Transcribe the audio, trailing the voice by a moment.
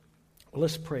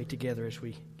Let's pray together as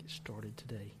we get started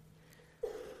today.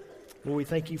 Lord, we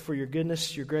thank you for your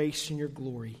goodness, your grace, and your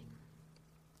glory.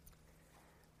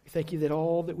 We thank you that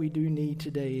all that we do need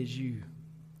today is you.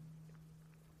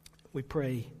 We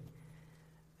pray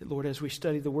that, Lord, as we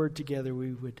study the Word together,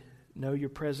 we would know your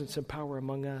presence and power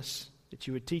among us, that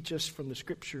you would teach us from the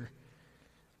Scripture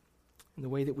and the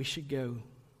way that we should go.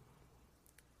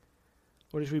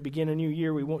 Lord, as we begin a new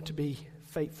year, we want to be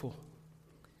faithful.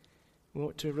 We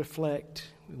want to reflect.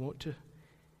 We want to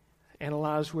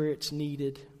analyze where it's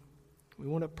needed. We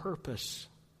want to purpose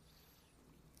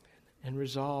and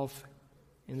resolve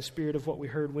in the spirit of what we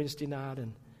heard Wednesday night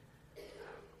in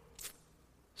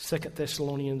 2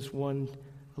 Thessalonians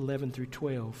 1:11 through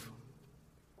 12.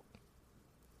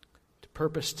 To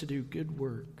purpose to do good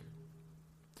work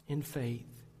in faith,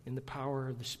 in the power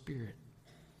of the Spirit,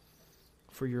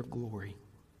 for your glory.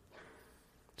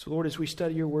 So, Lord, as we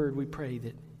study your word, we pray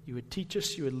that you would teach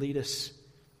us, you would lead us,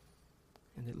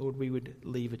 and that, Lord, we would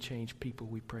leave a changed people,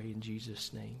 we pray in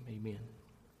Jesus' name. Amen.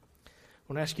 I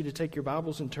want to ask you to take your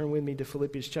Bibles and turn with me to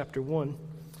Philippians chapter 1.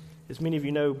 As many of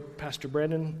you know, Pastor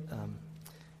Brendan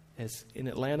is in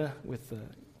Atlanta with a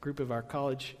group of our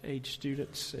college-age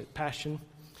students at Passion,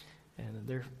 and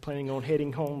they're planning on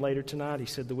heading home later tonight. He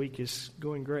said the week is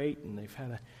going great, and they've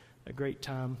had a great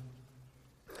time.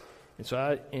 And so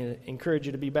I encourage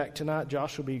you to be back tonight.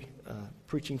 Josh will be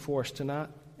preaching for us tonight.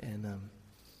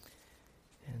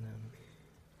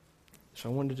 So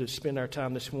I wanted to spend our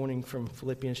time this morning from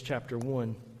Philippians chapter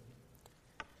 1.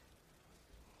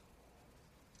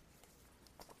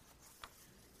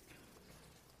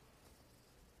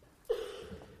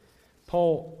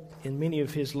 Paul, in many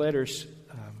of his letters,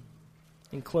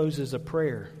 encloses a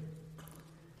prayer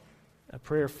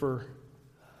for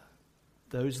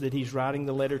those that he's writing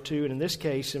the letter to. And in this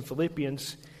case, in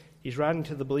Philippians, he's writing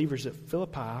to the believers at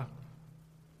Philippi.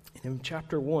 And in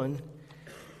chapter 1,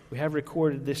 we have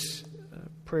recorded this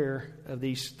prayer of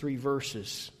these 3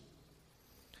 verses.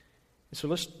 And so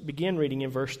let's begin reading in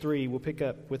verse 3. We'll pick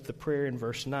up with the prayer in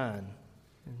verse 9.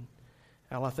 And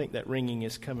Al, I think that ringing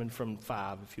is coming from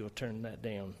 5. If you'll turn that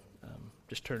down,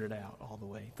 just turn it out all the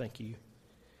way. Thank you.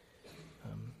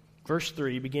 Verse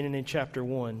 3, beginning in chapter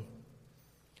 1.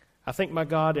 I thank my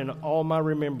God in all my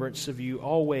remembrance of you,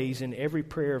 always in every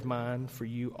prayer of mine, for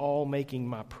you all making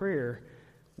my prayer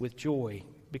with joy,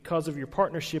 because of your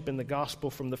partnership in the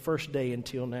gospel from the first day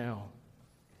until now.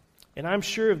 And I'm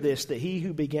sure of this, that he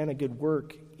who began a good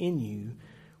work in you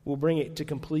will bring it to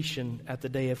completion at the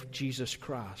day of Jesus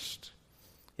Christ.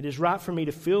 It is right for me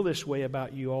to feel this way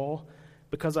about you all,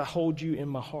 because I hold you in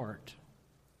my heart.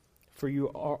 For you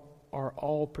are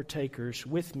all partakers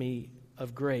with me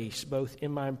of grace, both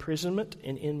in my imprisonment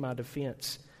and in my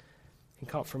defense and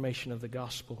confirmation of the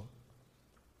gospel.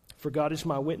 For God is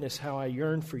my witness how I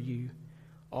yearn for you,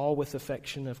 all with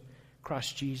affection of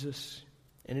Christ Jesus.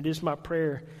 And it is my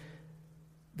prayer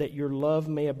that your love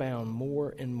may abound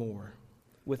more and more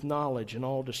with knowledge and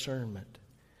all discernment,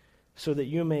 so that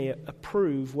you may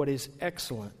approve what is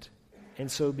excellent,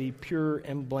 and so be pure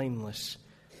and blameless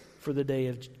for the day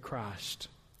of Christ,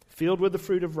 filled with the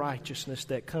fruit of righteousness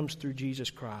that comes through Jesus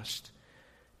Christ,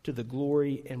 to the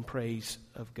glory and praise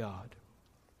of God.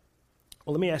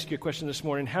 Well, let me ask you a question this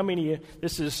morning. How many,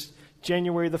 this is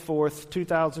January the 4th,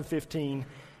 2015,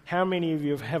 how many of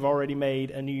you have already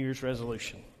made a New Year's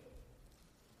resolution?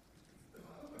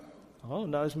 Oh,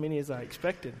 not as many as I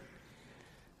expected.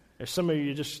 Are some of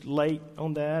you just late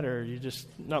on that, or you're just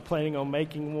not planning on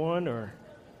making one, or...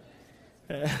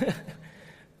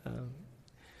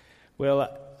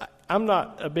 Well, I'm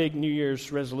not a big New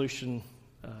Year's resolution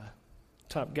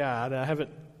type guy. I haven't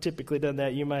typically done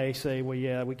that. You may say, well,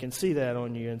 yeah, we can see that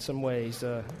on you in some ways.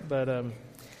 But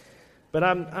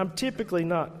I'm typically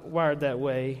not wired that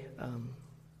way.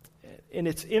 And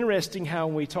it's interesting how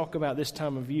when we talk about this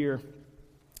time of year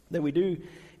that we do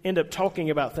end up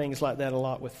talking about things like that a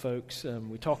lot with folks.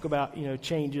 We talk about,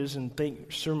 changes and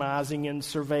surmising and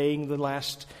surveying the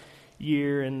last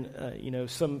year. And,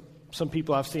 some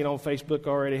people I've seen on Facebook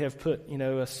already have put,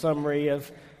 a summary of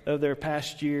their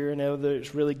past year, and whether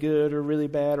it's really good or really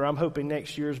bad, or I'm hoping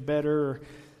next year's better, or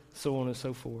so on and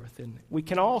so forth. And we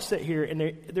can all sit here, and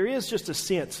there is just a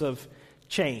sense of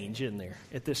change in there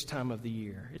at this time of the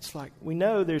year. It's like we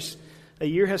know a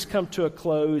year has come to a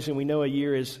close, and we know a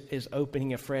year is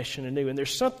opening afresh and anew. And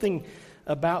there's something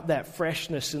about that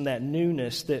freshness and that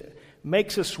newness that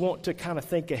makes us want to kind of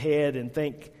think ahead and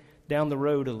think down the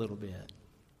road a little bit.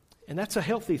 And that's a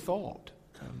healthy thought.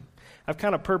 I've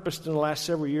kind of purposed in the last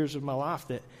several years of my life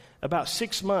that about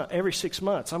every 6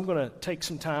 months, I'm going to take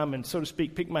some time and, so to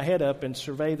speak, pick my head up and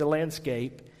survey the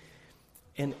landscape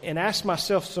and ask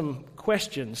myself some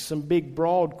questions, some big,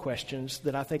 broad questions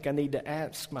that I think I need to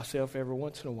ask myself every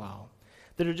once in a while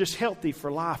that are just healthy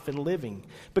for life and living.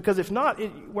 Because if not,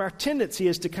 our tendency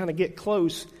is to kind of get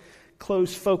close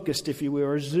focused, if you will,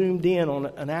 or zoomed in on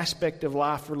an aspect of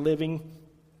life or living.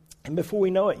 And before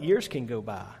we know it, years can go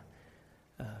by.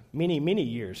 Many, many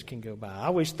years can go by. I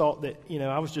always thought that,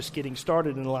 I was just getting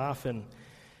started in life, and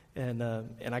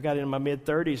I got into my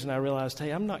mid-30s, and I realized,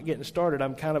 hey, I'm not getting started.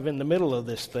 I'm kind of in the middle of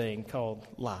this thing called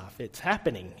life. It's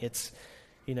happening. It's,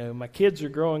 my kids are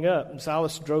growing up, and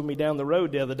Silas drove me down the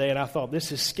road the other day, and I thought,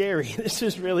 this is scary. This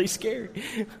is really scary.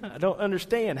 I don't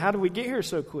understand. How do we get here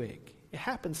so quick? It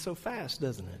happens so fast,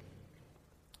 doesn't it?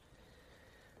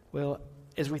 Well,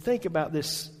 as we think about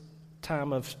this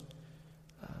time of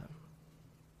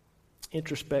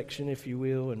introspection, if you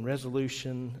will, and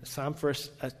resolution,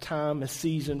 a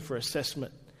season for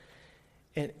assessment,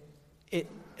 and it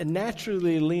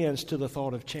naturally lends to the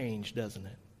thought of change, doesn't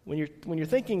it? When you're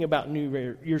thinking about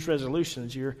New Year's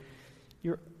resolutions, you're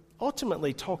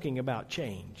ultimately talking about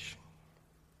change.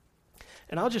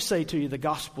 And I'll just say to you, the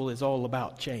gospel is all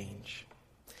about change.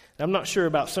 I'm not sure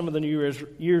about some of the New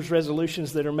Year's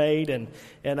resolutions that are made, and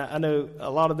I know a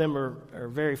lot of them are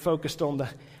very focused on the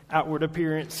outward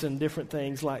appearance and different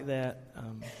things like that.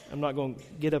 I'm not going to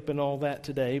get up in all that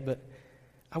today, but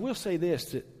I will say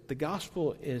this, that the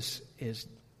gospel is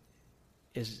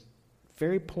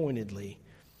very pointedly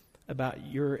about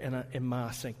your and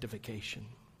my sanctification,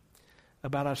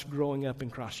 about us growing up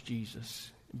in Christ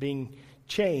Jesus, being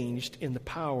changed in the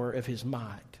power of His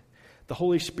might, the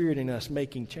Holy Spirit in us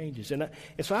making changes. And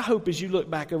so I hope as you look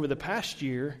back over the past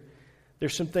year,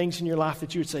 there's some things in your life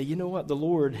that you would say, you know what, the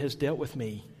Lord has dealt with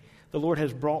me. The Lord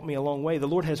has brought me a long way. The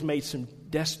Lord has made some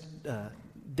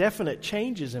definite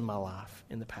changes in my life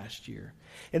in the past year.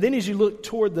 And then as you look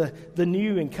toward the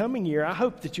new and coming year, I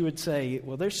hope that you would say,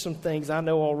 well, there's some things I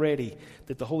know already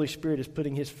that the Holy Spirit is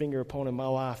putting His finger upon in my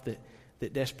life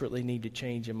that desperately need to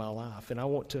change in my life. And I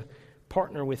want to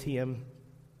partner with Him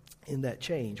in that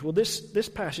change. Well, this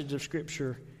passage of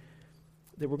Scripture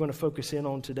that we're going to focus in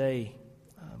on today,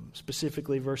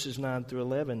 specifically verses 9 through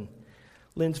 11,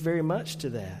 lends very much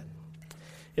to that.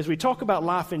 As we talk about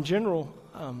life in general,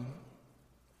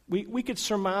 we could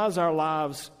surmise our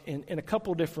lives in a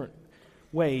couple different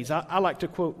ways. I like to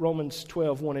quote Romans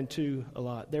 12, 1 and 2 a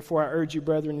lot. Therefore, I urge you,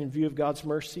 brethren, in view of God's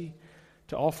mercy,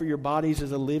 to offer your bodies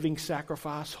as a living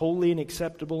sacrifice, holy and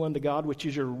acceptable unto God, which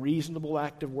is your reasonable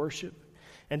act of worship.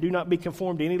 And do not be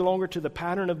conformed any longer to the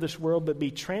pattern of this world, but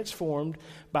be transformed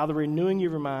by the renewing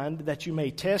of your mind, that you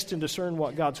may test and discern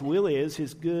what God's will is,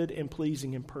 His good and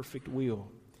pleasing and perfect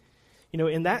will.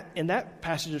 In that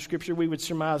passage of Scripture, we would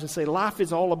surmise and say, life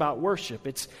is all about worship.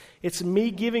 It's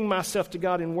me giving myself to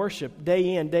God in worship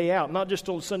day in, day out, not just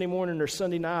on Sunday morning or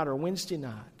Sunday night or Wednesday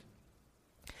night.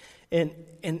 And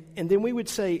then we would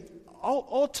say,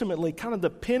 ultimately, kind of the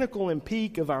pinnacle and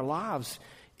peak of our lives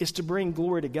is to bring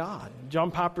glory to God.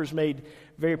 John Piper's made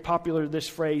very popular this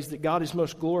phrase that God is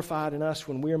most glorified in us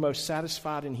when we are most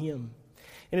satisfied in Him.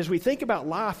 And as we think about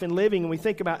life and living, and we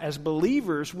think about as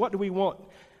believers, what do we want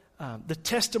the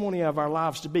testimony of our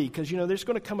lives to be? Because, there's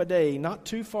going to come a day not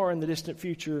too far in the distant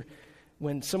future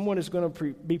when someone is going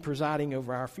to be presiding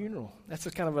over our funeral. That's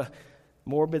a kind of a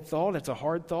morbid thought. It's a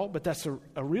hard thought, but that's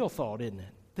a real thought, isn't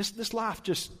it? This life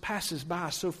just passes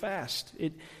by so fast.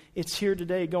 It's here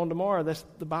today, gone tomorrow.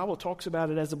 The Bible talks about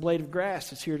it as a blade of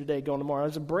grass. It's here today, gone tomorrow.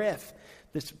 As a breath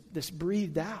that's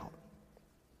breathed out.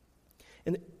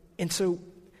 And so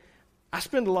I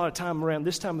spend a lot of time around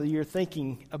this time of the year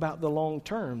thinking about the long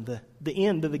term, the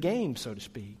end of the game, so to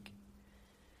speak.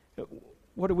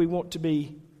 What do we want to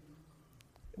be?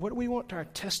 What do we want our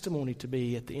testimony to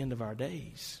be at the end of our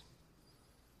days?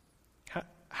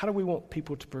 How do we want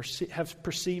people to have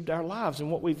perceived our lives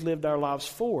and what we've lived our lives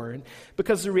for? And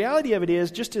because the reality of it is,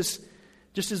 just as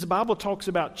the Bible talks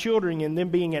about children and them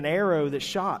being an arrow that's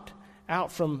shot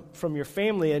out from your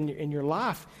family and your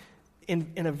life,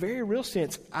 in a very real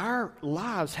sense, our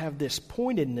lives have this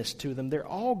pointedness to them. They're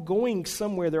all going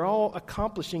somewhere. They're all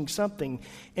accomplishing something.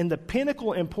 And the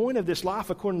pinnacle and point of this life,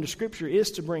 according to Scripture,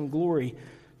 is to bring glory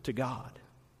to God,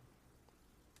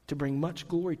 to bring much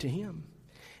glory to Him.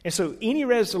 And so any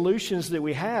resolutions that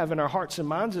we have in our hearts and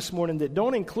minds this morning that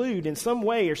don't include in some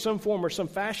way or some form or some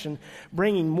fashion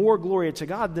bringing more glory to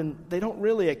God, then they don't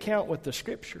really account with the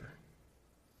Scripture.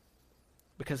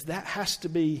 Because that has to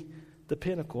be the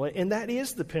pinnacle. And that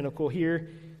is the pinnacle here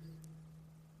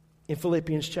in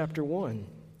Philippians chapter 1.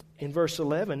 In verse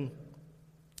 11,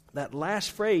 that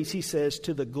last phrase, he says,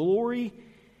 to the glory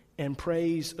and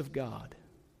praise of God.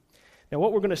 Now,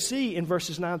 what we're going to see in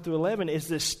verses 9 through 11 is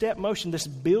this step motion, this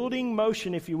building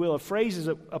motion, if you will, of phrases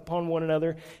upon one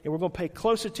another. And we're going to pay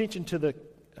close attention to the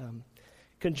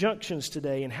conjunctions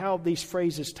today and how these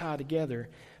phrases tie together.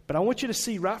 But I want you to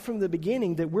see right from the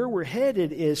beginning that where we're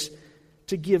headed is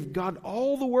to give God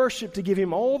all the worship, to give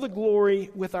Him all the glory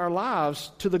with our lives,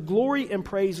 to the glory and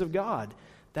praise of God.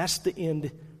 That's the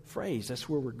end phrase. That's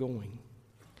where we're going.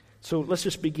 So let's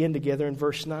just begin together in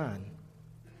verse 9.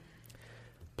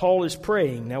 Paul is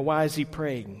praying. Now, why is he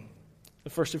praying?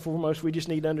 First and foremost, we just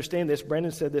need to understand this.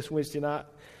 Brandon said this Wednesday night,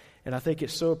 and I think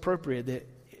it's so appropriate that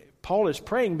Paul is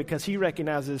praying because he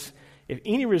recognizes if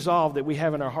any resolve that we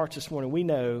have in our hearts this morning, we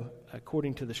know,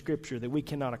 according to the Scripture, that we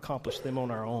cannot accomplish them on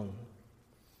our own.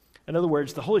 In other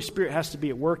words, the Holy Spirit has to be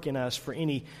at work in us for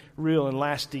any real and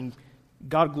lasting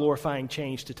God-glorifying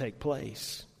change to take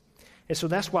place. And so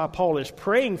that's why Paul is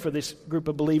praying for this group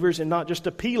of believers and not just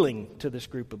appealing to this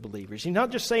group of believers. He's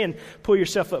not just saying, pull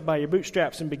yourself up by your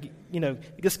bootstraps and,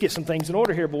 let's get some things in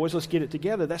order here, boys. Let's get it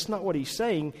together. That's not what he's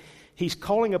saying. He's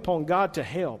calling upon God to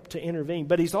help, to intervene.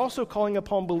 But he's also calling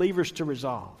upon believers to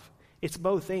resolve. It's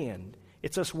both and.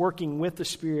 It's us working with the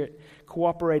Spirit,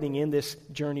 cooperating in this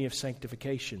journey of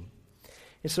sanctification.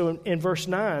 And so in verse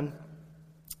 9,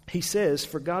 he says,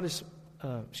 for God is,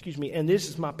 and this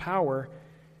is my power,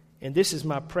 and this is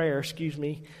my prayer,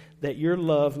 that your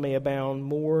love may abound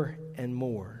more and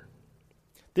more.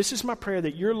 This is my prayer,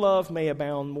 that your love may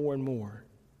abound more and more.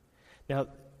 Now,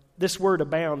 this word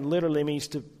abound literally means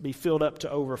to be filled up to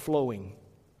overflowing.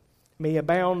 May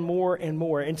abound more and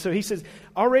more. And so he says,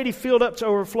 already filled up to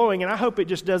overflowing, and I hope it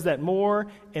just does that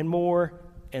more and more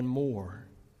and more.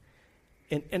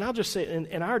 And I'll just say,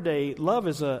 in our day, love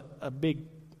is a big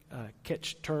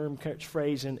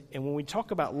catchphrase. And when we talk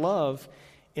about love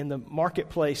in the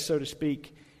marketplace, so to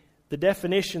speak, the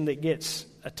definition that gets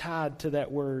tied to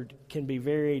that word can be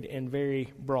varied and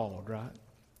very broad, right?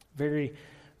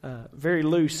 Very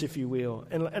loose, if you will.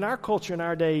 And in our culture, in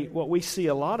our day, what we see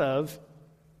a lot of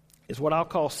is what I'll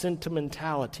call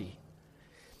sentimentality.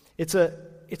 It's a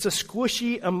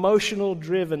squishy,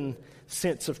 emotional-driven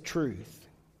sense of truth.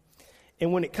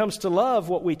 And when it comes to love,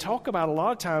 what we talk about a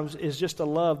lot of times is just a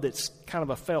love that's kind of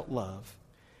a felt love.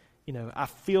 I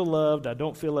feel loved, I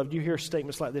don't feel loved. You hear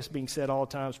statements like this being said all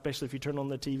the time, especially if you turn on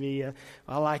the TV.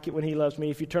 I like it when he loves me.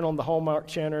 If you turn on the Hallmark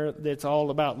Channel, that's all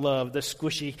about love, the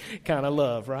squishy kind of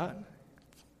love, right?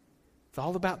 It's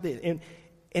all about this.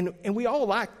 And we all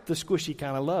like the squishy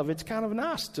kind of love. It's kind of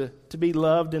nice to be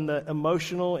loved in the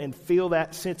emotional and feel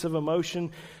that sense of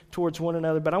emotion towards one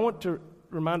another. But I want to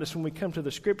remind us when we come to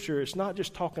the Scripture, it's not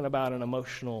just talking about an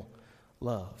emotional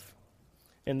love.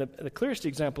 And the clearest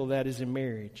example of that is in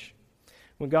marriage.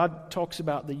 When God talks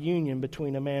about the union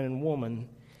between a man and woman,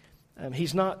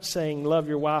 He's not saying love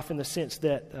your wife in the sense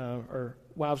that, or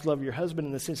wives love your husband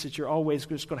in the sense that you're always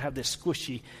just going to have this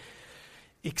squishy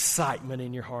excitement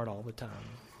in your heart all the time.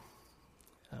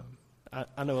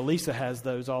 I know Elisa has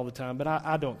those all the time, but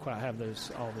I don't quite have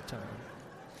those all the time.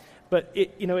 But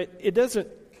it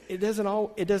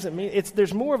doesn't mean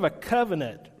there's more of a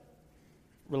covenant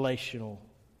relational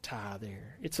tie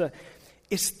there.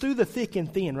 It's through the thick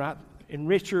and thin, right? In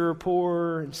richer or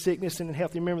poorer, in sickness and in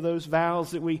health. You remember those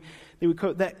vows that we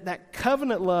quote? That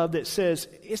covenant love that says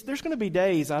there's going to be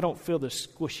days I don't feel the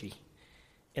squishy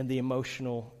and the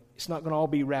emotional. It's not going to all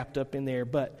be wrapped up in there.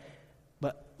 But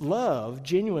love,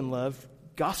 genuine love,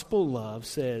 gospel love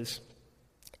says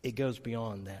it goes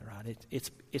beyond that, right?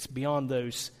 It's beyond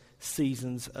those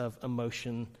seasons of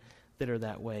emotion that are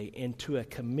that way into a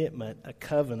commitment, a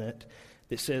covenant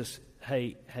that says,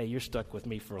 hey, you're stuck with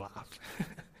me for life.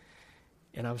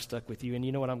 And I'm stuck with you. And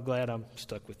you know what? I'm glad I'm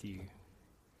stuck with you.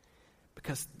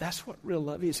 Because that's what real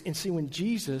love is. And see, when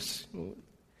Jesus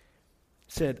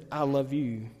said, I love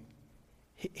you,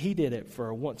 he did it for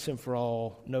a once and for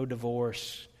all, no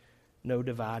divorce, no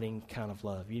dividing kind of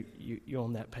love. You're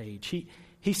on that page.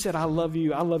 He said, I love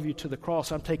you to the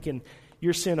cross. I'm taking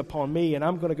your sin upon me, and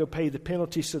I'm going to go pay the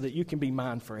penalty so that you can be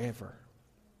mine forever.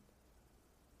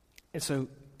 And so,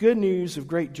 good news of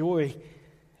great joy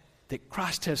that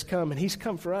Christ has come, and He's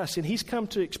come for us, and He's come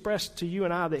to express to you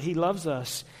and I that He loves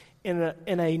us in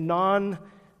a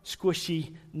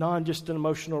non-squishy, non-just an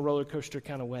emotional roller coaster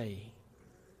kind of way.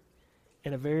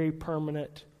 In a very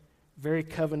permanent, very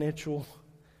covenantal,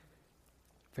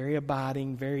 very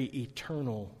abiding, very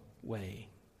eternal way.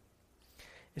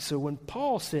 And so when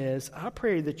Paul says, I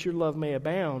pray that your love may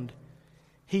abound,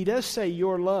 he does say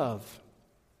your love.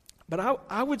 But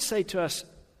I would say to us,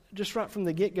 just right from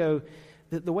the get-go,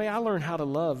 that the way I learn how to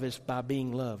love is by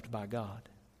being loved by God.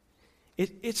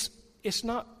 It's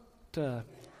not,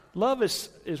 love is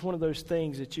one of those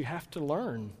things that you have to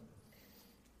learn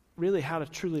really how to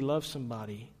truly love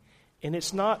somebody. And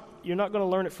you're not going to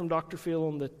learn it from Dr. Phil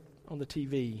on the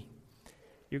TV.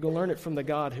 You're going to learn it from the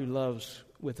God who loves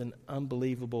with an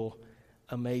unbelievable,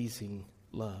 amazing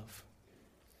love.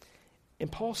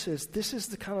 And Paul says this is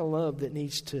the kind of love that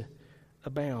needs to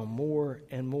abound more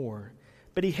and more.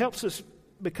 But he helps us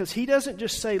because he doesn't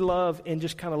just say love and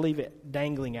just kind of leave it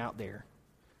dangling out there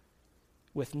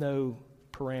with no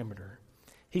parameter.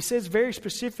 He says very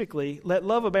specifically, let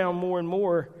love abound more and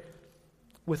more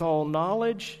with all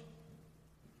knowledge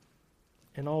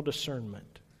and all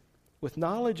discernment. With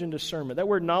knowledge and discernment. That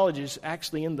word knowledge is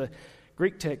actually in the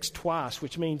Greek text twice,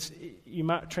 which means you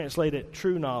might translate it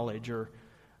true knowledge or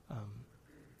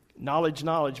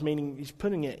knowledge, meaning he's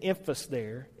putting an emphasis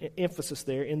there,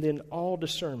 and then all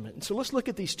discernment. And so let's look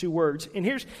at these two words. And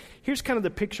here's kind of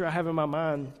the picture I have in my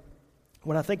mind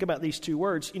when I think about these two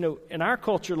words. You know, in our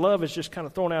culture, love is just kind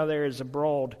of thrown out there as a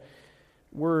broad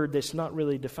word that's not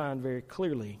really defined very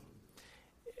clearly.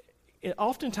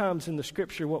 Oftentimes in the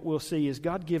Scripture, what we'll see is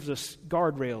God gives us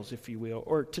guardrails, if you will,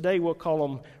 or today we'll call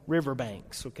them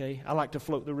riverbanks, okay? I like to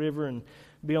float the river and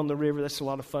be on the river. That's a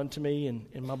lot of fun to me and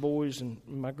my boys and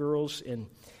my girls. And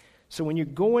so when you're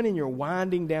going and you're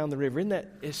winding down the river,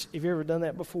 have you ever done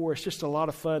that before? It's just a lot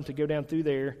of fun to go down through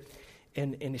there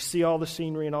and to see all the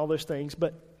scenery and all those things.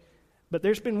 But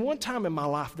there's been one time in my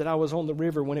life that I was on the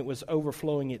river when it was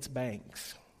overflowing its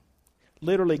banks.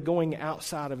 Literally going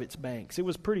outside of its banks. It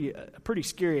was a pretty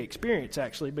scary experience,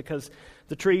 actually, because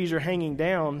the trees are hanging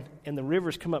down and the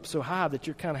rivers come up so high that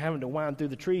you're kind of having to wind through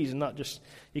the trees and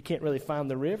you can't really find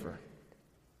the river.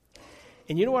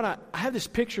 And you know what? I have this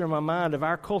picture in my mind of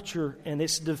our culture, and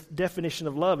its definition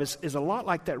of love is a lot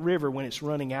like that river when it's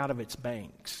running out of its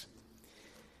banks.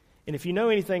 And if you know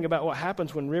anything about what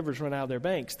happens when rivers run out of their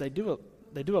banks, they do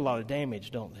a lot of damage,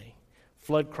 don't they?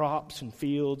 Flood crops and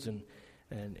fields and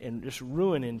just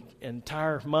ruin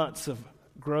entire months of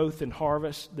growth and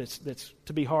harvest that's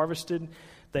to be harvested.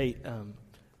 They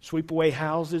sweep away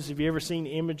houses. Have you ever seen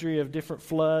imagery of different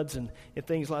floods and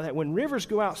things like that? When rivers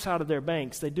go outside of their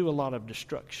banks, they do a lot of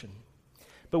destruction.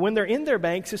 But when they're in their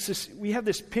banks, we have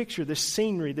this picture, this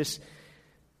scenery, it's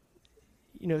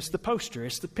the poster,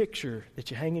 it's the picture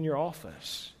that you hang in your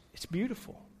office. It's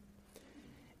beautiful.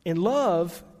 And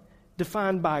love,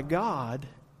 defined by God,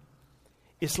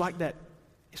 it's like that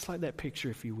picture,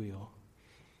 if you will.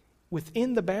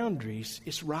 Within the boundaries,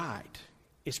 it's right.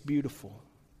 It's beautiful.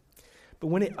 But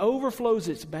when it overflows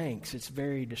its banks, it's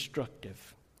very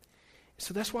destructive.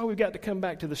 So that's why we've got to come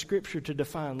back to the Scripture to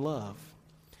define love.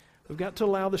 We've got to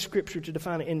allow the Scripture to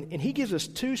define it. And he gives us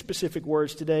two specific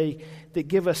words today that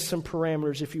give us some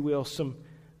parameters, if you will, some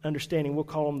understanding. We'll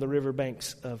call them the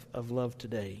riverbanks of love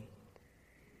today.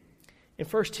 And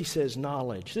first he says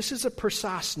knowledge. This is a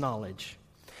precise knowledge.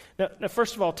 Now,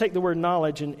 first of all, take the word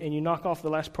knowledge and you knock off the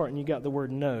last part and you got the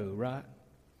word know, right?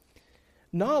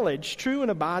 Knowledge, true and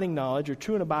abiding knowledge or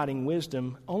true and abiding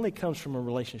wisdom only comes from a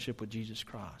relationship with Jesus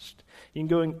Christ. You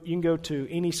can go to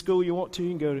any school you want to. You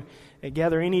can go to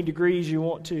gather any degrees you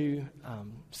want to.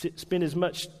 Spend as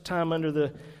much time under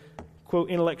the, quote,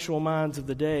 intellectual minds of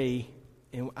the day.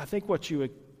 And I think what you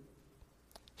would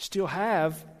still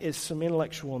have is some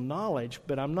intellectual knowledge,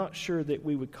 but I'm not sure that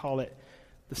we would call it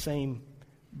the same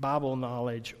Bible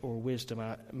knowledge or wisdom.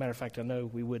 Matter of fact, I know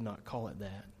we would not call it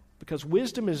that. Because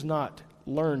wisdom is not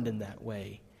learned in that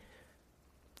way.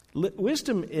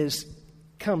 Wisdom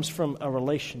comes from a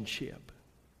relationship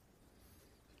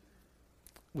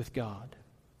with God.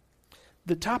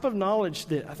 The type of knowledge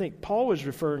that I think Paul was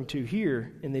referring to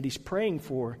here and that he's praying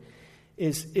for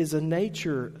is a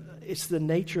nature. It's the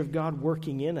nature of God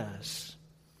working in us.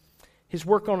 His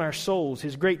work on our souls,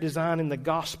 His great design in the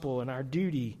gospel and our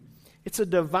duty. It's a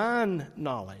divine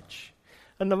knowledge.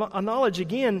 A knowledge,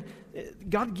 again,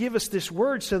 God gave us this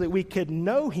word so that we could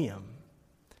know Him,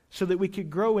 so that we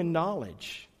could grow in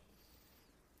knowledge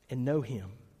and know Him.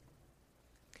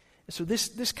 And so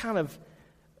this kind of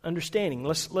understanding,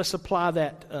 let's apply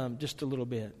that just a little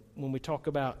bit. When we talk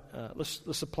about,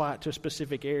 let's apply it to a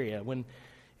specific area. When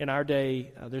in our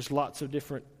day, there's lots of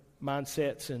different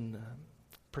mindsets and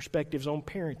perspectives on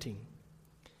parenting.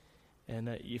 And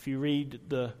if you read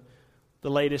the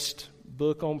latest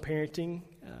book on parenting,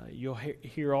 you'll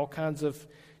hear all kinds of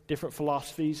different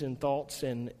philosophies and thoughts,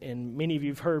 and many of you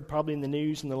have heard probably in the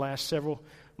news in the last several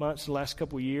months, the last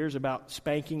couple of years, about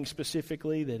spanking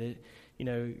specifically, that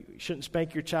you shouldn't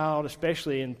spank your child,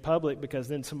 especially in public, because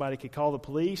then somebody could call the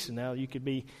police, and now you could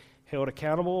be held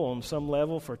accountable on some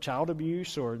level for child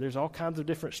abuse, or there's all kinds of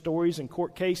different stories and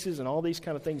court cases and all these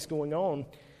kind of things going on.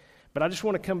 But I just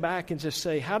want to come back and just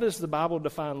say, how does the Bible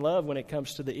define love when it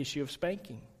comes to the issue of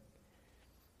spanking?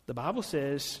 The Bible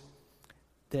says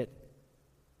that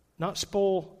not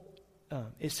spoil,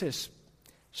 it says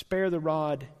spare the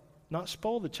rod, not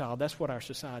spoil the child. That's what our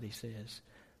society says.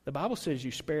 The Bible says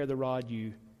you spare the rod,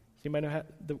 does anybody know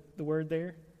the word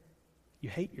there? You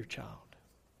hate your child.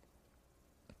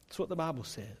 That's what the Bible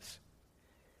says.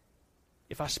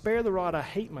 If I spare the rod, I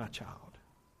hate my child.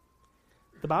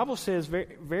 The Bible says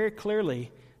very, very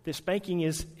clearly that spanking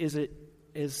is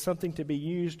something to be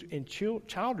used in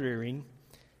child rearing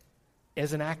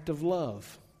as an act of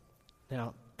love.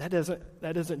 Now, that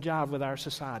doesn't jive with our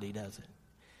society, does it?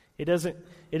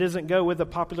 It doesn't go with the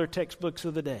popular textbooks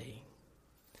of the day.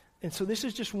 And so this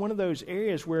is just one of those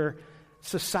areas where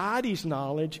society's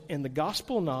knowledge and the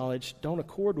gospel knowledge don't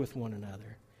accord with one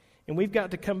another. And we've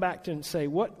got to come back to and say,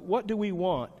 what do we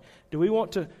want? Do we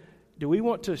want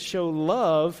to show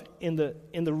love in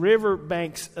the river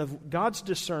banks of God's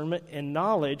discernment and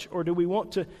knowledge, or do we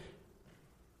want to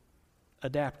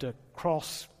adapt a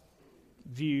cross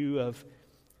view of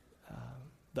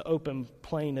the open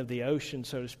plain of the ocean,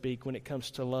 so to speak, when it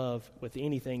comes to love, with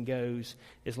anything goes,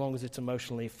 as long as it's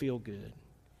emotionally feel good?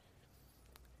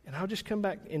 And I'll just come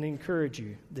back and encourage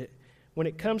you that when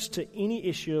it comes to any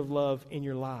issue of love in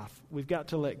your life, we've got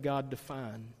to let God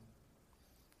define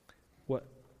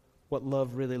what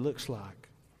love really looks like.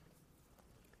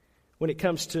 When it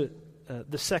comes to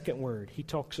the second word, he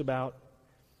talks about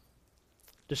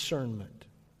discernment.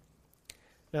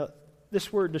 Now,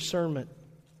 this word discernment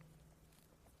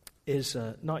is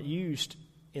not used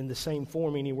in the same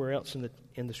form anywhere else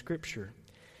in the Scripture.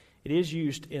 It is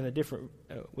used in a different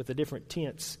with a different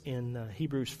tense in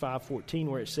Hebrews 5:14,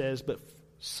 where it says, "But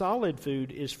solid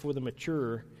food is for the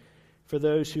mature, for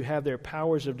those who have their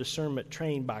powers of discernment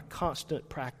trained by constant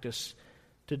practice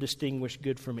to distinguish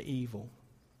good from evil."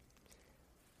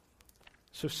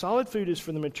 So solid food is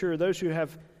for the mature, those who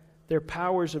have their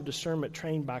powers of discernment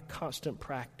trained by constant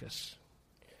practice.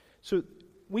 So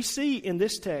we see in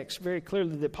this text very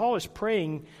clearly that Paul is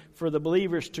praying for the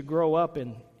believers to grow up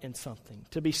in something,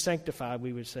 to be sanctified,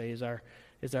 we would say, is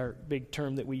our big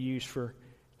term that we use for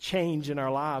change in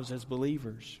our lives as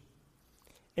believers.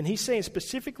 And he's saying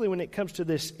specifically when it comes to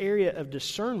this area of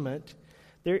discernment,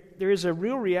 there is a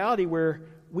real reality where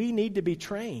we need to be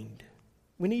trained.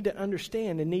 We need to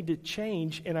understand and need to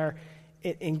change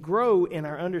and grow in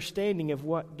our understanding of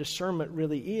what discernment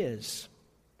really is.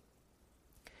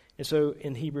 And so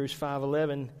in Hebrews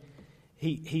 5:11,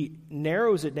 he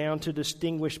narrows it down to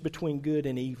distinguish between good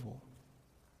and evil,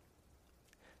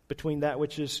 between that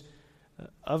which is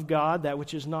of God, that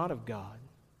which is not of God,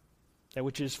 that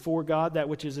which is for God, that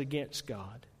which is against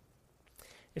God.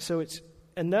 And so it's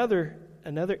another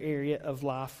area of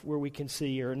life where we can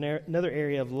see, or another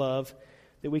area of love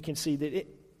that we can see that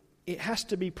it has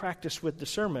to be practiced with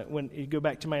discernment. When you go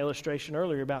back to my illustration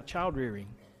earlier about child rearing,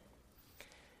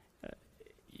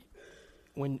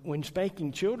 when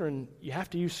spanking children, you have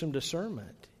to use some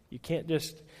discernment. You can't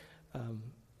just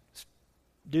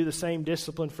do the same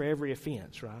discipline for every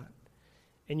offense, right?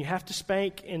 And you have to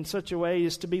spank in such a way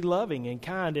as to be loving and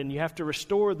kind, and you have to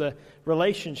restore the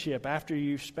relationship after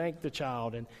you've spanked the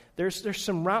child. And there's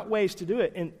some right ways to do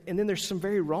it, and then there's some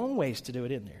very wrong ways to do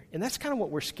it in there. And that's kind of what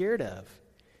we're scared of.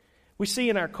 We see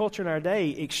in our culture in our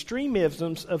day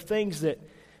extremisms of things that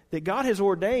God has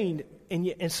ordained,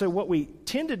 and so what we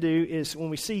tend to do is when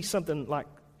we see something like,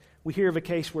 we hear of a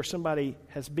case where somebody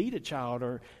has beat a child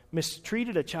or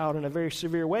mistreated a child in a very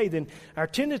severe way, then our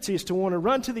tendency is to want to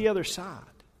run to the other side.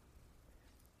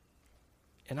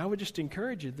 And I would just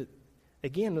encourage you that,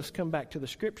 again, let's come back to the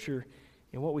Scripture,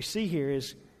 and what we see here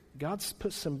is God's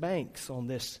put some banks on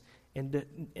this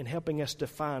in helping us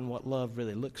define what love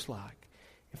really looks like.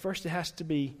 And first, it has to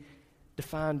be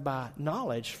defined by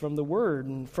knowledge from the Word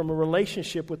and from a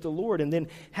relationship with the Lord, and then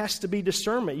has to be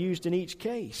discernment used in each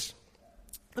case.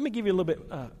 Let me give you a little bit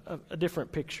a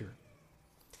different picture.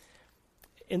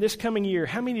 In this coming year,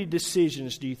 how many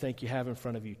decisions do you think you have in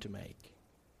front of you to make?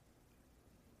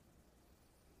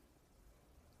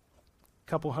 A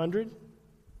couple hundred?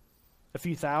 A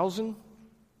few thousand?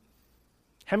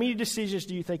 How many decisions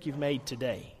do you think you've made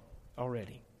today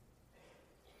already?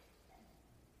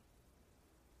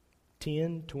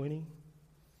 10, 20?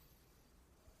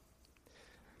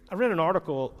 I read an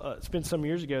article, it's been some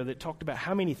years ago, that talked about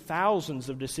how many thousands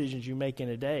of decisions you make in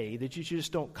a day that you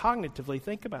just don't cognitively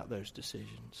think about those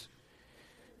decisions.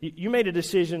 You made a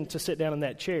decision to sit down in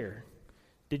that chair.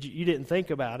 You didn't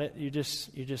think about it. You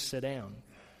just sit down.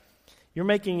 You're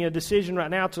making a decision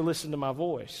right now to listen to my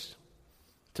voice,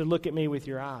 to look at me with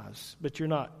your eyes, but you're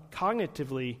not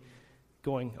cognitively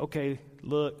going, okay,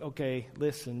 look, okay,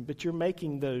 listen, but you're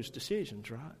making those decisions,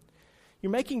 right?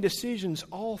 You're making decisions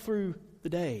all through the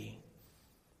day,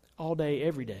 all day,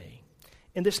 every day.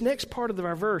 And this next part of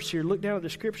our verse here, look down at the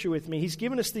scripture with me. He's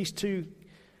given us these two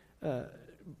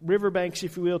riverbanks,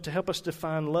 if you will, to help us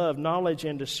define love, knowledge,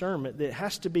 and discernment.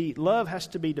 Love has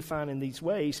to be defined in these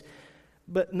ways.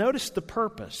 But notice the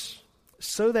purpose,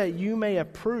 so that you may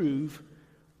approve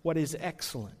what is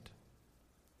excellent.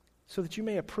 So that you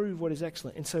may approve what is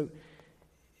excellent. And so,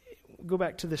 go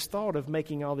back to this thought of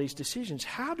making all these decisions.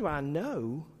 How do I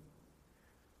know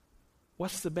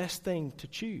what's the best thing to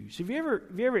choose? Have you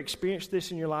ever experienced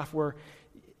this in your life where,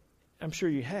 I'm sure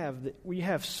you have, where you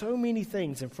have so many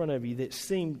things in front of you that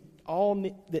seem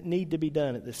that need to be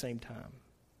done at the same time?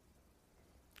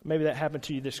 Maybe that happened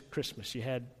to you this Christmas. You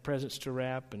had presents to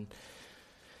wrap and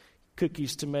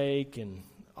cookies to make and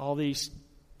all these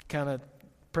kind of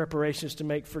preparations to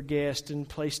make for guests and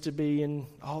place to be and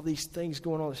all these things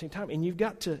going on at the same time. And you've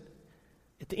got to,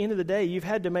 at the end of the day, you've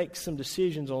had to make some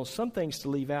decisions on some things to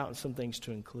leave out and some things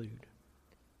to include.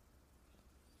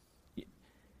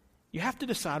 You have to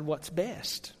decide what's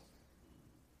best.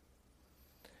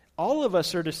 All of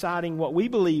us are deciding what we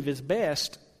believe is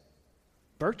best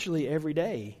virtually every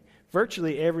day,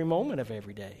 virtually every moment of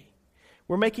every day.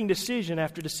 We're making decision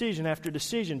after decision after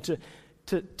decision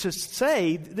to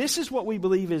say, this is what we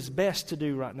believe is best to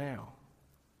do right now.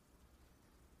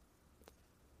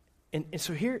 And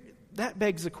so here, that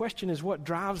begs the question is what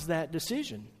drives that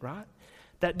decision, right?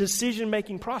 That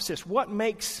decision-making process. What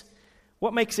makes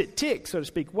it tick, so to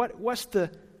speak? What's the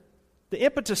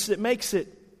impetus that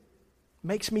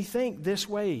makes me think this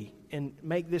way and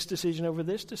make this decision over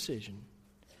this decision?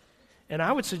 And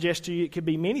I would suggest to you it could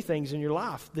be many things in your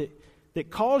life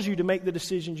that cause you to make the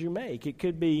decisions you make. It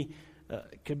could be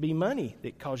money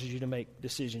that causes you to make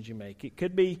decisions you make. It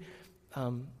could be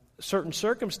certain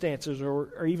circumstances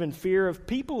or even fear of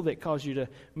people that cause you to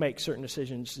make certain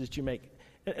decisions that you make.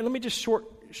 And let me just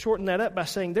shorten that up by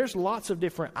saying there's lots of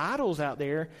different idols out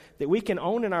there that we can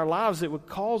own in our lives that would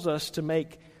cause us to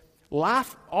make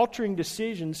life-altering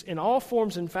decisions in all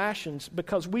forms and fashions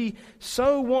because we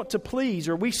so want to please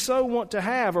or we so want to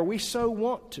have or we so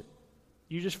want to.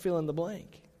 You just fill in the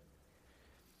blank.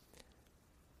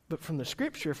 But from the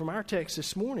Scripture, from our text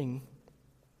this morning,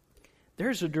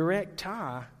 there's a direct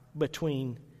tie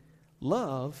between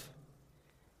love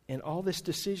and all this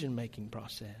decision-making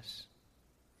process.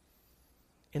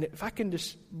 And if I can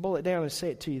just boil it down and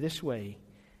say it to you this way,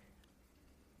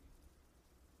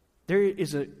 there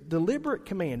is a deliberate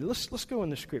command. Let's go in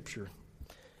the Scripture.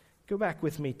 Go back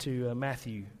with me to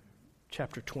Matthew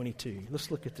chapter 22.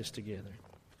 Let's look at this together.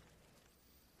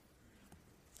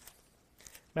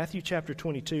 Matthew chapter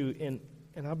 22,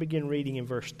 and I'll begin reading in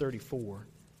verse 34.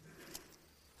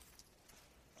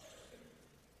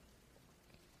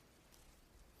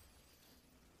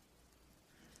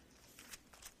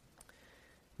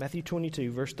 Matthew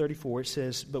 22, verse 34, it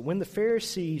says, "But when the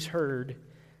Pharisees heard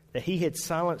that he had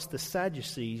silenced the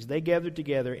Sadducees, they gathered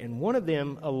together, and one of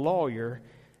them, a lawyer,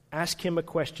 asked him a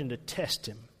question to test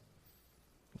him."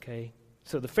 Okay?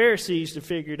 So the Pharisees had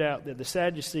figured out that the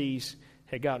Sadducees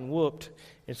had gotten whooped,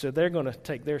 and so they're going to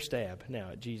take their stab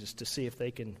now at Jesus to see if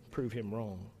they can prove him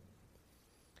wrong.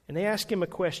 And they ask him a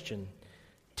question,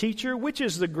 "Teacher, which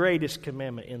is the greatest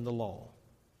commandment in the law?"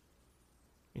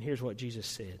 And here's what Jesus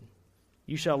said.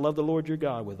 "You shall love the Lord your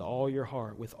God with all your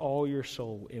heart, with all your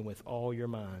soul, and with all your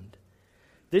mind.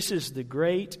 This is the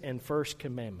great and first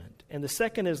commandment. And the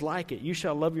second is like it. You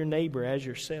shall love your neighbor as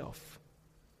yourself.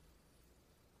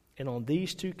 And on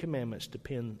these two commandments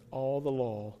depend all the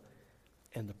law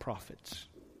and the prophets."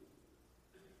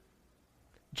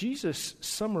 Jesus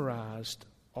summarized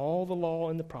all the law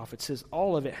and the prophets, says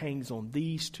all of it hangs on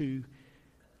these two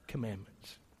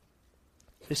commandments.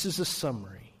 This is a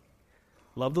summary.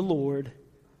 Love the Lord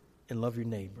and love your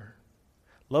neighbor.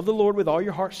 Love the Lord with all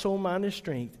your heart, soul, mind, and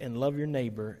strength, and love your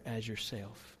neighbor as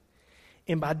yourself.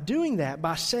 And by doing that,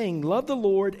 by saying love the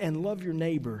Lord and love your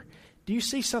neighbor, do you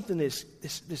see something that's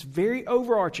this very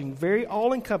overarching, very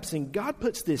all-encompassing? God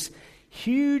puts this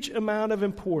huge amount of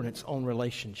importance on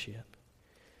relationship.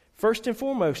 First and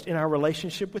foremost, in our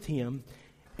relationship with Him,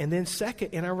 and then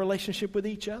second, in our relationship with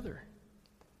each other.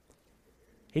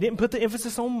 He didn't put the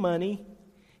emphasis on money.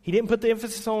 He didn't put the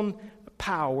emphasis on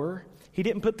power. He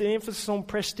didn't put the emphasis on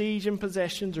prestige and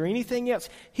possessions or anything else.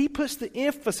 He puts the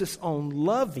emphasis on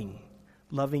loving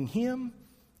Him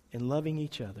and loving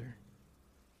each other.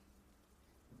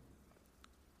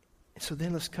 And so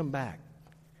then let's come back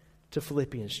to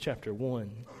Philippians chapter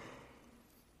 1.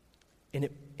 And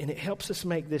it helps us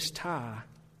make this tie.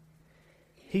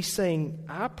 He's saying,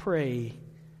 I pray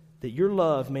that your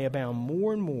love may abound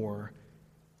more and more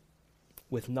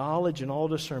with knowledge and all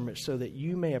discernment, so that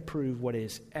you may approve what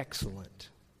is excellent.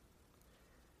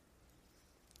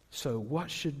 So what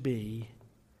should be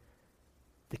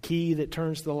the key that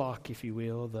turns the lock, if you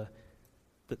will,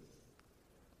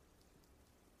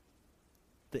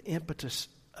 the impetus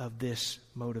of this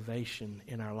motivation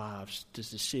in our lives,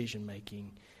 this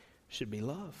decision-making, should be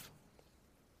love.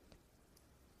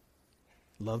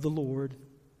 Love the Lord,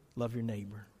 love your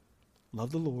neighbor.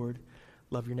 Love the Lord,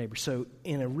 love your neighbor. So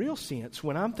in a real sense,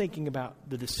 when I'm thinking about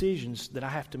the decisions that I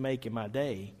have to make in my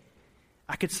day,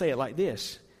 I could say it like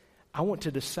this. I want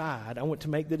to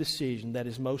make the decision that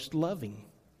is most loving.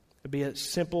 It'd be a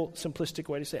simple, simplistic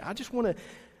way to say it.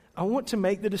 I want to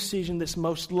make the decision that's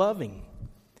most loving.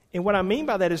 And what I mean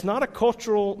by that is not a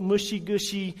cultural,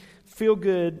 mushy-gushy,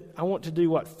 feel-good, I want to do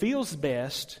what feels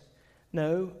best.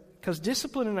 No, because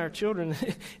disciplining our children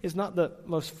is not the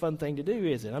most fun thing to do,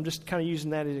 is it? I'm just kind of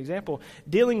using that as an example.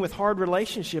 Dealing with hard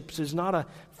relationships is not a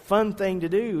fun thing to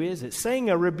do, is it? Saying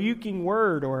a rebuking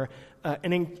word or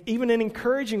even an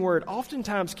encouraging word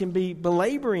oftentimes can be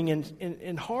belaboring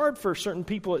and hard for certain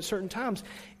people at certain times.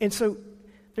 And so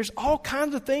there's all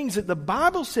kinds of things that the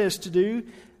Bible says to do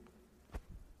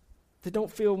that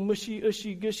don't feel mushy,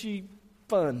 ushy, gushy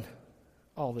fun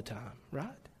all the time, right?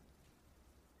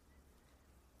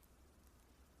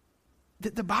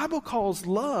 The Bible calls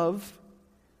love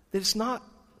that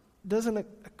doesn't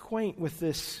acquaint with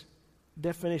this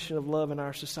definition of love in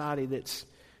our society that's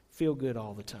feel good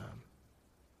all the time.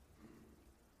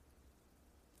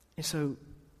 And so,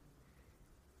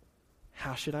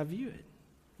 how should I view it?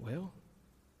 Well,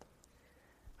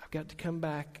 I've got to come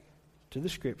back to the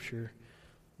Scripture,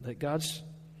 let God's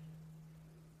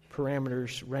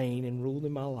parameters reign and rule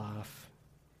in my life,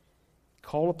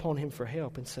 call upon Him for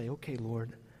help and say, okay,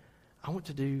 Lord, I want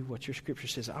to do what your Scripture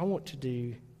says. I want to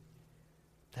do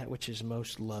that which is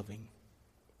most loving.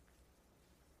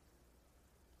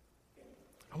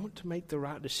 I want to make the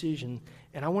right decision,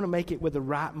 and I want to make it with the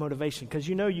right motivation, because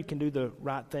you know you can do the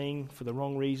right thing for the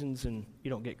wrong reasons and you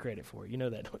don't get credit for it. You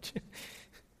know that, don't you?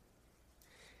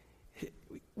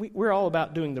 We're all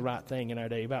about doing the right thing in our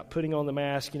day, about putting on the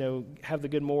mask, have the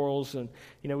good morals, and,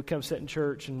 we come sit in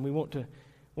church and we want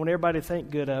everybody to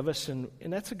think good of us, and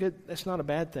that's not a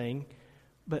bad thing,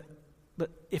 but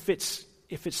if it's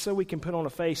so we can put on a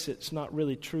face that's not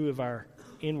really true of our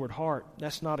inward heart,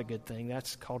 that's not a good thing.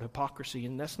 That's called hypocrisy,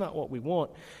 and that's not what we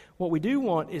want. What we do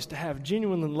want is to have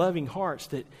genuine and loving hearts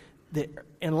that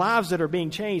and lives that are being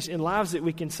changed, and lives that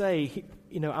we can say,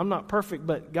 I'm not perfect,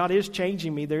 but God is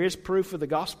changing me. There is proof of the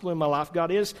gospel in my life. God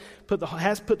has put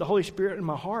the Holy Spirit in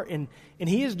my heart, and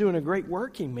He is doing a great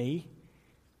work in me.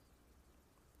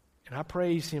 And I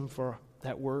praise Him for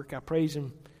that work. I praise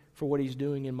Him for what He's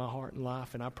doing in my heart and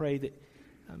life, and I pray that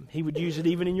He would use it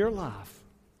even in your life.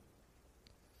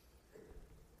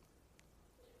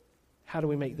 How do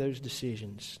we make those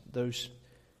decisions, those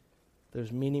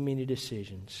many, many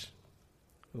decisions?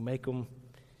 We make them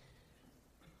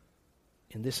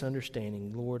in this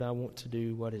understanding, Lord, I want to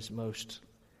do what is most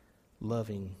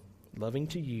loving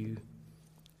to you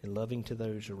and loving to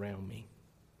those around me.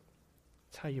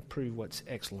 That's how you prove what's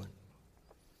excellent.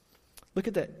 Look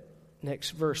at that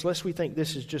next verse. Lest we think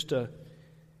this is just a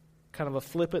kind of a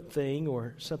flippant thing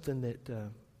or something that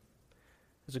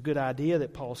is a good idea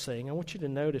that Paul's saying. I want you to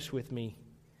notice with me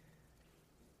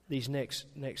these next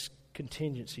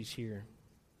contingencies here.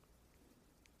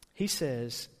 He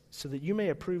says, so that you may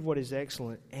approve what is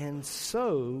excellent, and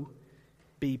so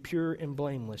be pure and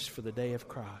blameless for the day of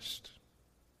Christ.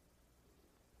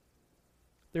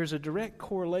 There's a direct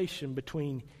correlation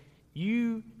between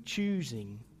you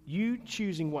choosing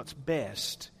what's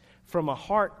best from a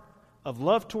heart of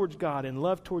love towards God and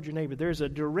love towards your neighbor. There's a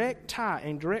direct tie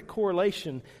and direct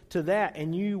correlation to that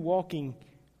and you walking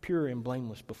pure and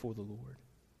blameless before the Lord.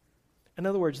 In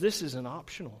other words, this isn't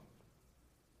optional.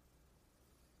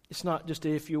 It's not just a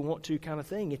if you want to kind of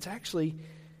thing. It's actually,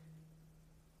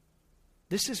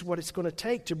 this is what it's going to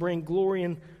take to bring glory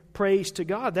and praise to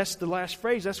God. That's the last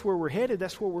phrase. That's where we're headed.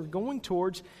 That's where we're going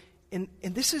towards. And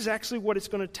this is actually what it's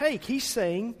going to take. He's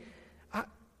saying,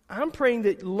 I'm praying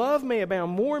that love may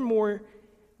abound more and more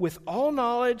with all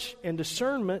knowledge and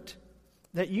discernment,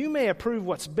 that you may approve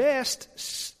what's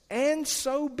best and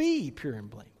so be pure and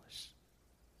blameless.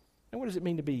 Now, what does it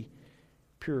mean to be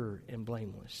pure and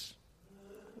blameless?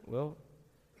 Well,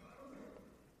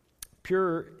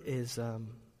 pure is,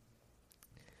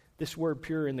 this word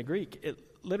pure in the Greek, it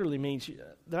literally means,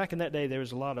 back in that day there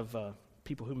was a lot of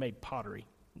people who made pottery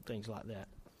and things like that.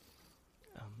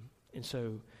 And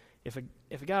so if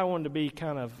a guy wanted to be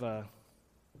kind of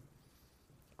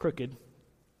crooked,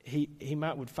 he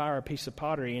would fire a piece of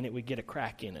pottery and it would get a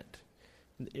crack in it.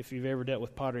 If you've ever dealt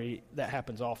with pottery, that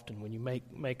happens often when you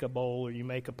make a bowl or you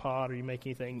make a pot or you make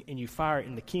anything and you fire it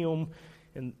in the kiln,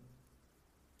 and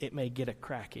it may get a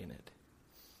crack in it.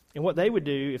 And what they would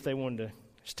do if they wanted to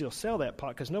still sell that pot,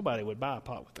 because nobody would buy a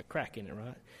pot with a crack in it,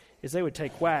 right, is they would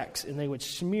take wax and they would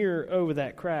smear over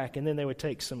that crack, and then they would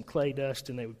take some clay dust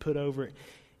and they would put over it,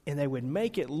 and they would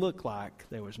make it look like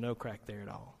there was no crack there at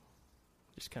all.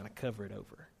 Just kind of cover it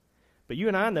over. But you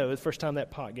and I know the first time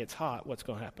that pot gets hot, what's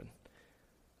going to happen?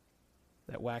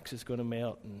 That wax is going to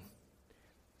melt and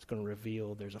it's going to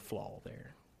reveal there's a flaw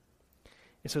there.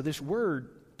 And so this word,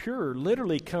 pure,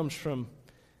 literally comes from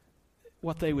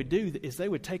what they would do is they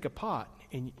would take a pot,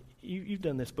 and you've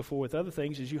done this before with other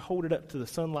things, is you hold it up to the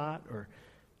sunlight or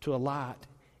to a light,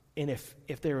 and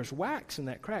if there was wax in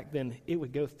that crack, then it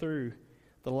would go through,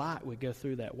 the light would go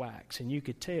through that wax, and you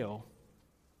could tell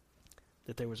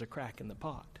that there was a crack in the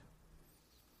pot.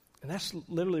 And that's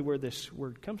literally where this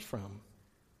word comes from.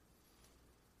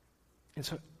 And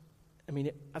so,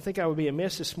 I think I would be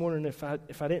amiss this morning if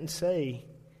I didn't say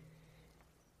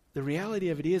the reality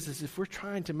of it is if we're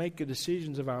trying to make the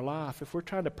decisions of our life, if we're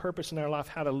trying to purpose in our life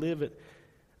how to live it,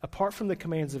 apart from the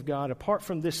commands of God, apart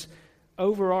from this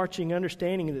overarching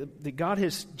understanding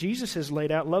that Jesus has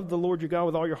laid out, love the Lord your God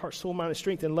with all your heart, soul, mind, and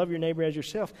strength, and love your neighbor as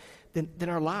yourself, then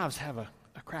our lives have a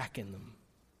crack in them.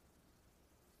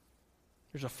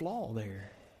 There's a flaw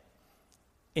there.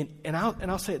 And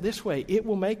I'll say it this way, it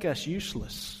will make us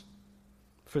useless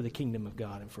for the kingdom of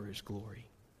God and for His glory.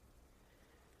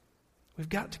 We've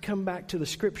got to come back to the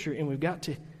Scripture, and we've got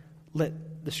to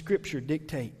let the Scripture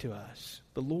dictate to us.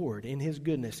 The Lord, in His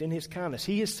goodness, in His kindness.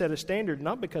 He has set a standard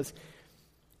not because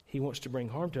He wants to bring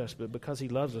harm to us, but because He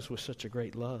loves us with such a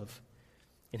great love.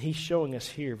 And He's showing us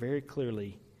here very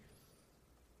clearly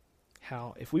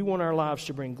how, if we want our lives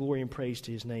to bring glory and praise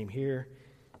to His name, here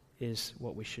is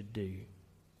what we should do.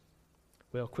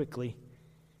 Well, quickly,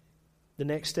 the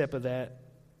next step of that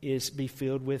is be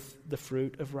filled with the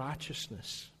fruit of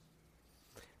righteousness.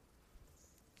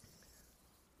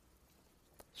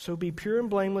 So be pure and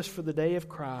blameless for the day of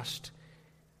Christ,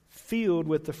 filled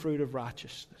with the fruit of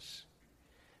righteousness.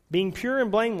 Being pure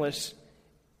and blameless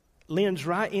lends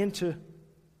right into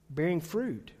bearing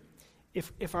fruit.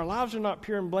 If our lives are not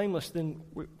pure and blameless, then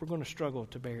we're going to struggle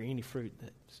to bear any fruit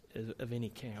that's of any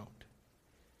count.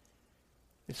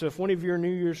 And so if one of your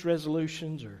New Year's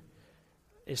resolutions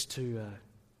is to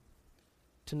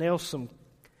nail some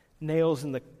nails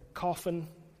in the coffin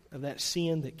of that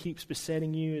sin that keeps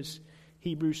besetting you, as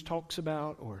Hebrews talks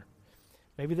about, or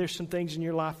maybe there's some things in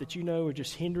your life that you know are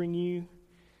just hindering you,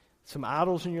 some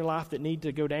idols in your life that need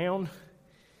to go down,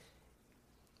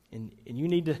 and you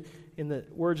need to, in the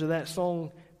words of that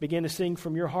song, begin to sing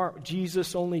from your heart,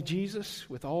 Jesus, only Jesus,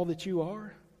 with all that you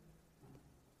are.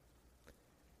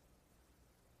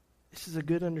 This is a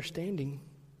good understanding,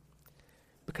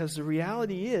 because the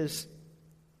reality is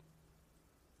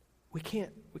we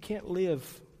can't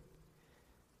live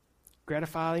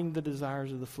gratifying the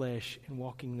desires of the flesh and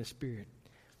walking in the Spirit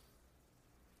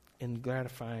and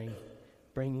gratifying,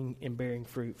 bringing and bearing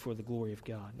fruit for the glory of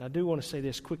God. And I do want to say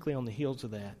this quickly on the heels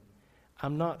of that.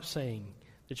 I'm not saying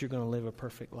that you're going to live a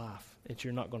perfect life, that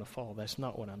you're not going to fall. That's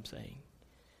not what I'm saying.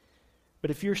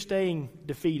 But if you're staying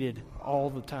defeated all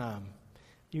the time,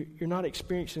 you're not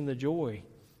experiencing the joy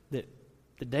that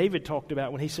David talked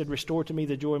about when he said, restore to me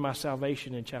the joy of my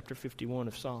salvation in chapter 51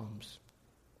 of Psalms.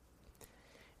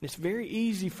 And it's very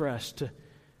easy for us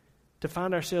to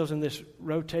find ourselves in this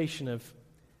rotation of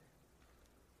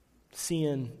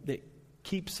sin that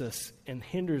keeps us and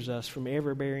hinders us from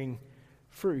ever bearing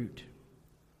fruit.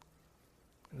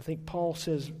 And I think Paul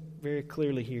says very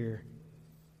clearly here,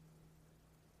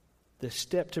 the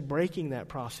step to breaking that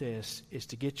process is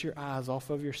to get your eyes off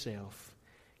of yourself,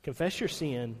 confess your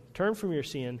sin, turn from your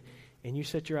sin, and you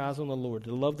set your eyes on the Lord,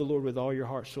 to love the Lord with all your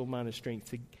heart, soul, mind, and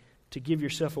strength, to give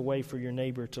yourself away for your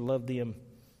neighbor, to love them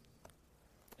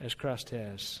as Christ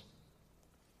has,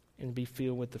 and be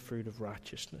filled with the fruit of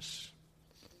righteousness.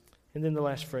 And then the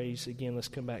last phrase, again, let's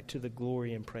come back to the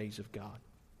glory and praise of God.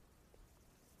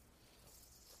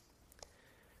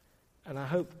 And I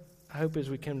hope as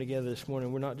we come together this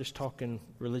morning, we're not just talking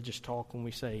religious talk when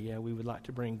we say, yeah, we would like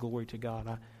to bring glory to God.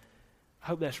 I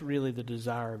hope that's really the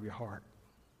desire of your heart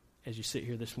as you sit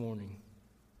here this morning.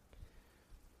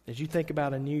 As you think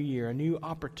about a new year, a new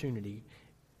opportunity,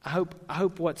 I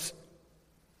hope what's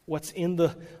in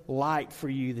the light for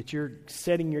you that you're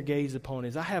setting your gaze upon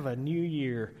is, I have a new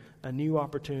year, a new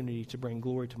opportunity to bring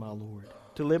glory to my Lord,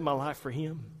 to live my life for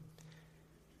Him,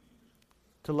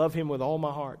 to love Him with all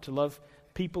my heart, to love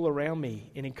people around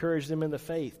me and encourage them in the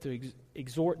faith, to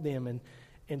exhort them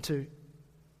and to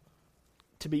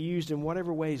to be used in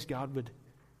whatever ways God would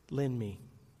lend me.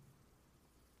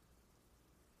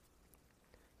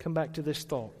 Come back to this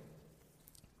thought,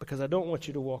 because I don't want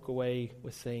you to walk away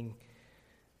with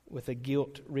a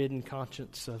guilt-ridden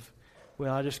conscience of,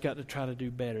 well, I just got to try to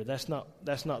do better. That's not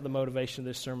the motivation of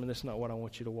this sermon. That's not what I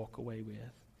want you to walk away with.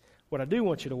 What I do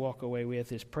want you to walk away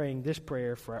with is praying this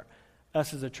prayer for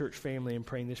us as a church family and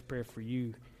praying this prayer for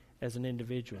you as an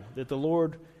individual, that the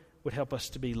Lord would help us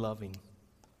to be loving.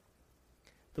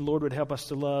 The Lord would help us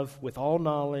to love with all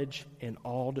knowledge and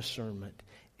all discernment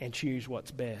and choose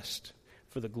what's best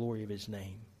for the glory of His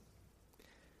name.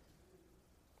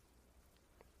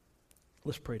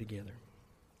 Let's pray together.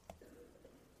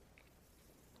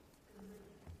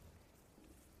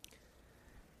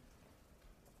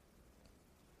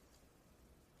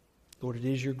 Lord, it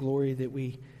is your glory that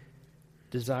we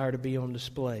desire to be on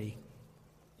display.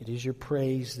 It is your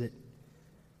praise that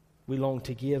we long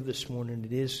to give this morning.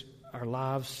 It is our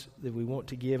lives that we want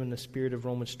to give in the spirit of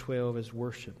Romans 12 as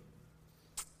worship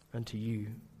unto you.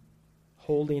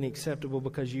 Holy and acceptable,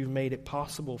 because you've made it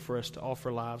possible for us to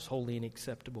offer lives holy and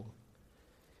acceptable.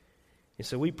 And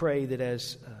so we pray that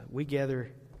as we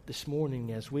gather this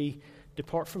morning, as we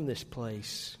depart from this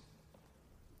place,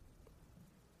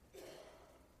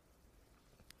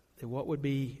 that what would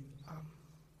be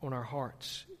on our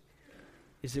hearts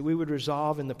is that we would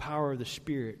resolve in the power of the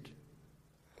Spirit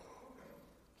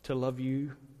to love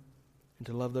you and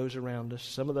to love those around us.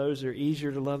 Some of those are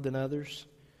easier to love than others.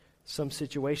 Some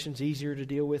situations easier to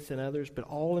deal with than others, but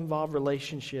all involve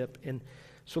relationship. And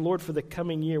so, Lord, for the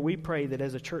coming year, we pray that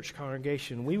as a church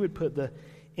congregation, we would put the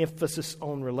emphasis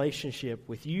on relationship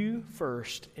with you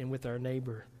first and with our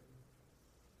neighbor.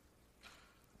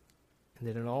 And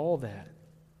that in all that,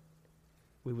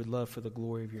 we would love for the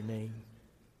glory of your name.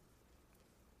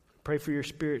 Pray for your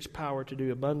Spirit's power to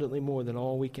do abundantly more than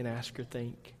all we can ask or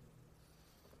think.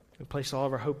 We place all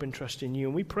of our hope and trust in you.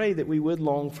 And we pray that we would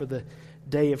long for the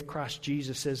day of Christ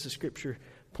Jesus, as the Scripture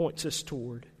points us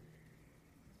toward.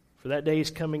 For that day is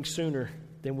coming sooner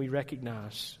than we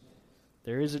recognize.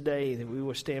 There is a day that we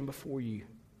will stand before you.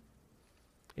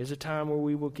 There is a time where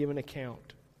we will give an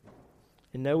account.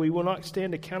 And no, we will not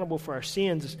stand accountable for our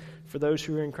sins for those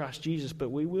who are in Christ Jesus, but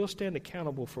we will stand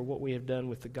accountable for what we have done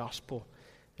with the gospel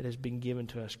that has been given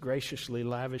to us, graciously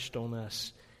lavished on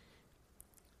us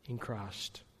in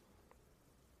Christ.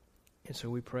 And so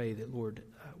we pray that, Lord,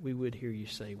 we would hear you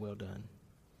say, well done.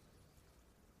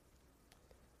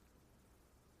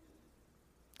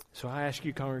 So I ask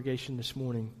you, congregation, this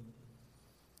morning,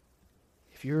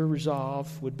 if your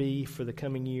resolve would be for the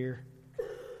coming year,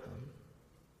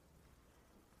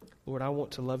 Lord, I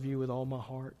want to love you with all my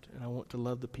heart, and I want to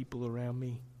love the people around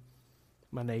me,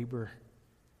 my neighbor,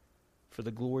 for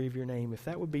the glory of your name. If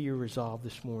that would be your resolve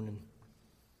this morning,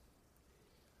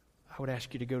 I would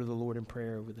ask you to go to the Lord in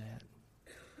prayer over that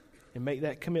and make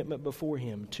that commitment before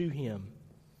Him, to Him,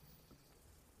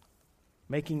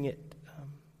 making it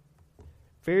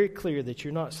very clear that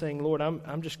you're not saying, Lord,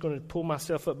 I'm just going to pull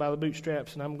myself up by the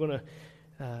bootstraps and I'm going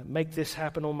to make this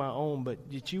happen on my own,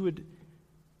 but that you would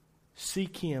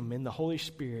seek Him in the Holy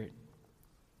Spirit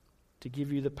to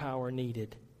give you the power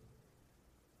needed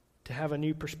to have a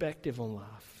new perspective on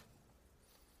life.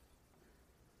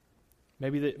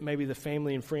 Maybe the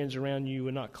family and friends around you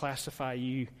would not classify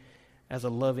you as a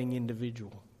loving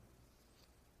individual.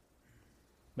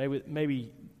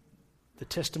 Maybe the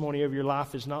testimony of your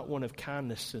life is not one of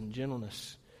kindness and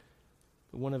gentleness,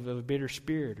 but one of a bitter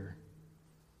spirit or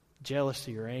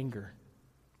jealousy or anger.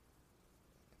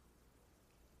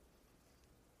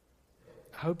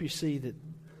 I hope you see that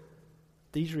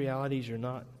these realities are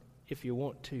not, if you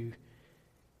want to,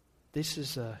 this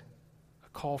is a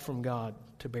call from God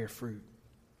to bear fruit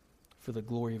for the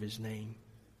glory of His name.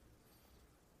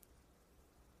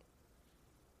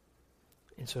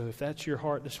 And so if that's your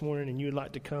heart this morning and you would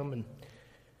like to come and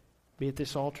be at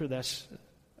this altar, that's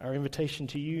our invitation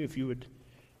to you. If you would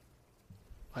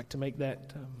like to make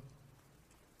that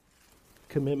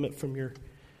commitment from your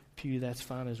pew, that's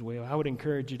fine as well. I would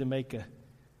encourage you to make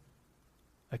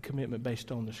a commitment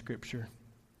based on the Scripture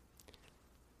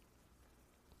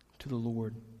to the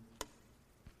Lord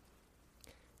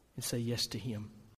and say yes to Him.